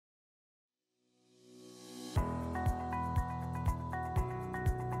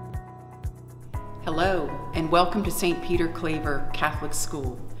Hello, and welcome to St. Peter Claver Catholic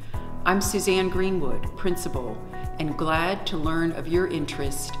School. I'm Suzanne Greenwood, principal, and glad to learn of your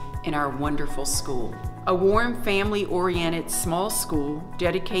interest in our wonderful school. A warm, family-oriented small school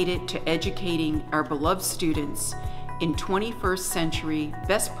dedicated to educating our beloved students in 21st century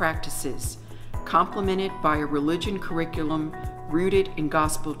best practices, complemented by a religion curriculum rooted in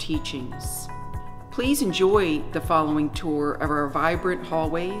gospel teachings. Please enjoy the following tour of our vibrant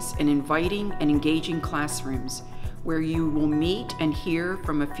hallways and inviting and engaging classrooms, where you will meet and hear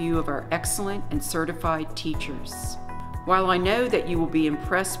from a few of our excellent and certified teachers. While I know that you will be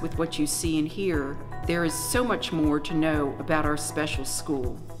impressed with what you see and hear, there is so much more to know about our special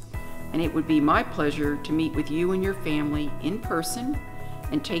school. And it would be my pleasure to meet with you and your family in person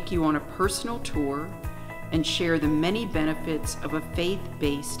and take you on a personal tour and share the many benefits of a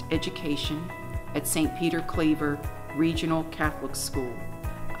faith-based education at St. Peter Claver Regional Catholic School.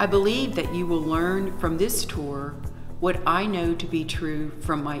 I believe that you will learn from this tour what I know to be true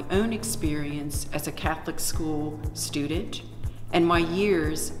from my own experience as a Catholic school student and my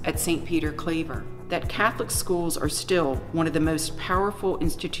years at St. Peter Claver, that Catholic schools are still one of the most powerful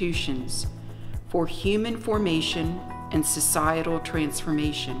institutions for human formation and societal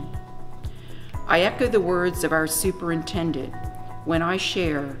transformation. I echo the words of our superintendent when I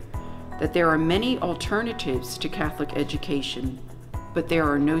share that there are many alternatives to Catholic education, but there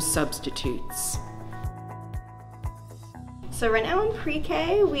are no substitutes. So right now in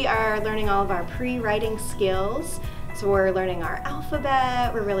pre-K, we are learning all of our pre-writing skills. So we're learning our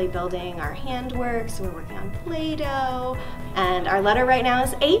alphabet, we're really building our handwork, so we're working on Play-Doh. And our letter right now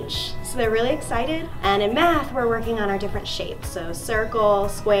is H, so they're really excited. And in math, we're working on our different shapes. So circle,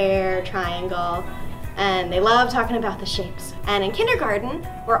 square, triangle. And they love talking about the shapes. And in kindergarten,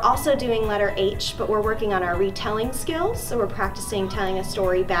 we're also doing letter H, but we're working on our retelling skills. So we're practicing telling a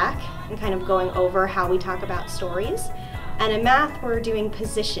story back and kind of going over how we talk about stories. And in math, we're doing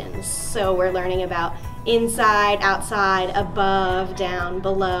positions. So we're learning about inside, outside, above, down,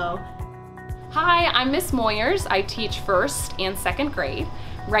 below. Hi, I'm Miss Moyers. I teach first and second grade.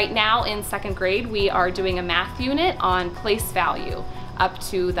 Right now in second grade, we are doing a math unit on place value up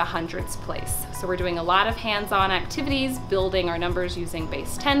to the hundredths place. So we're doing a lot of hands-on activities, building our numbers using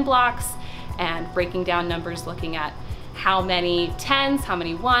base 10 blocks and breaking down numbers looking at how many tens, how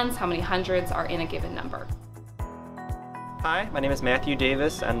many ones, how many hundreds are in a given number. Hi, my name is Matthew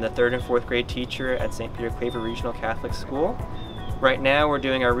Davis. I'm the 3rd and 4th grade teacher at St. Peter Claver Regional Catholic School. Right now we're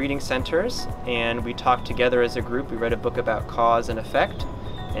doing our reading centers, and we talked together as a group. We read a book about cause and effect,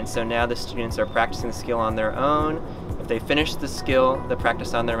 and so now the students are practicing the skill on their own. If they finish the skill, the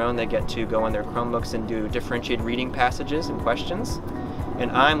practice on their own, they get to go on their Chromebooks and do differentiated reading passages and questions.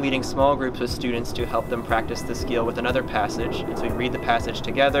 And I'm leading small groups with students to help them practice the skill with another passage. And so we read the passage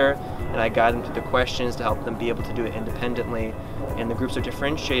together, and I guide them through the questions to help them be able to do it independently. And the groups are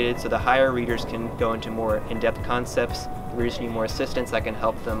differentiated so the higher readers can go into more in-depth concepts. The readers need more assistance. I can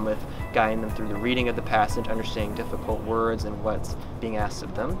help them with guiding them through the reading of the passage, understanding difficult words and what's being asked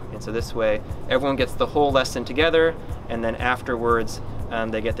of them. And so this way, everyone gets the whole lesson together, and then afterwards,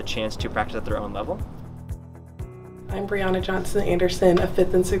 they get the chance to practice at their own level. I'm Brianna Johnson Anderson, a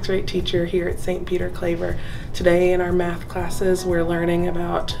 5th and 6th grade teacher here at St. Peter Claver. Today in our math classes, we're learning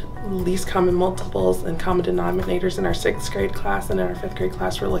about least common multiples and common denominators in our 6th grade class, and in our 5th grade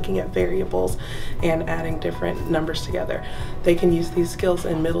class we're looking at variables and adding different numbers together. They can use these skills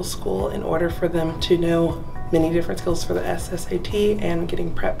in middle school in order for them to know many different skills for the SSAT and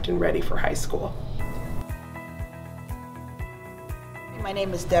getting prepped and ready for high school. My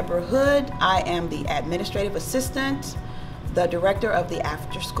name is Deborah Hood. I am the administrative assistant, the director of the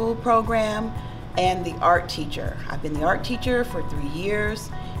after-school program, and the art teacher. I've been the art teacher for 3 years,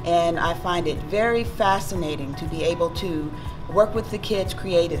 and I find it very fascinating to be able to work with the kids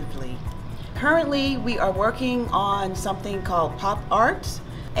creatively. Currently, we are working on something called pop art,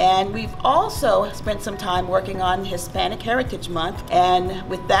 and we've also spent some time working on Hispanic Heritage Month, and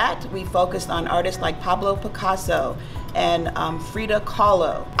with that, we focused on artists like Pablo Picasso and Frida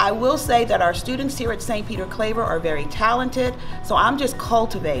Kahlo. I will say that our students here at St. Peter Claver are very talented, so I'm just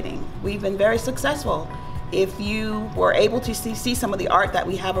cultivating. We've been very successful. If you were able to see some of the art that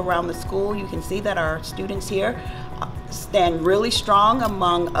we have around the school, you can see that our students here stand really strong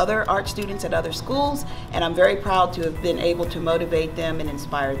among other art students at other schools, and I'm very proud to have been able to motivate them and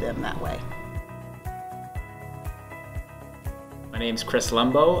inspire them that way. My name's Chris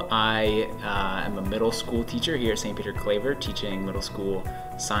Lumbo. I am a middle school teacher here at St. Peter Claver, teaching middle school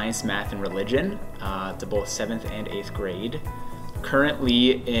science, math, and religion to both 7th and 8th grade.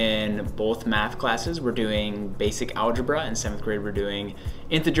 Currently in both math classes, we're doing basic algebra. In 7th grade, we're doing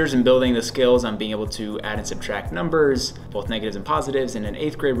integers and building the skills on being able to add and subtract numbers, both negatives and positives. And in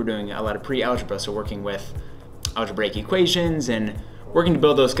 8th grade, we're doing a lot of pre-algebra, so working with algebraic equations and working to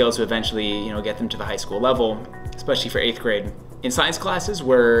build those skills to eventually, get them to the high school level, especially for 8th grade. In science classes,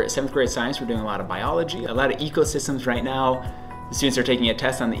 7th grade science, we're doing a lot of biology, a lot of ecosystems right now. The students are taking a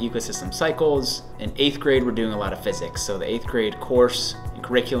test on the ecosystem cycles. In 8th grade, we're doing a lot of physics. So the 8th grade course and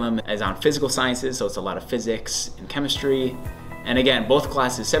curriculum is on physical sciences, so it's a lot of physics and chemistry. And again, both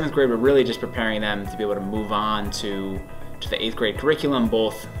classes, 7th grade, we're really just preparing them to be able to move on to the 8th grade curriculum,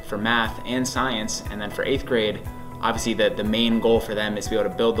 both for math and science. And then for 8th grade, obviously the main goal for them is to be able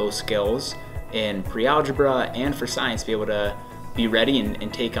to build those skills in pre-algebra and for science, be able to be ready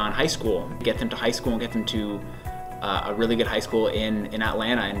and take on high school, get them to high school and get them to a really good high school in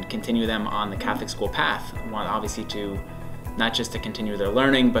Atlanta and continue them on the Catholic school path. We want obviously to not just to continue their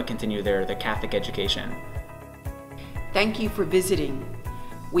learning, but continue their Catholic education. Thank you for visiting.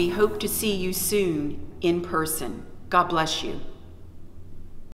 We hope to see you soon in person. God bless you.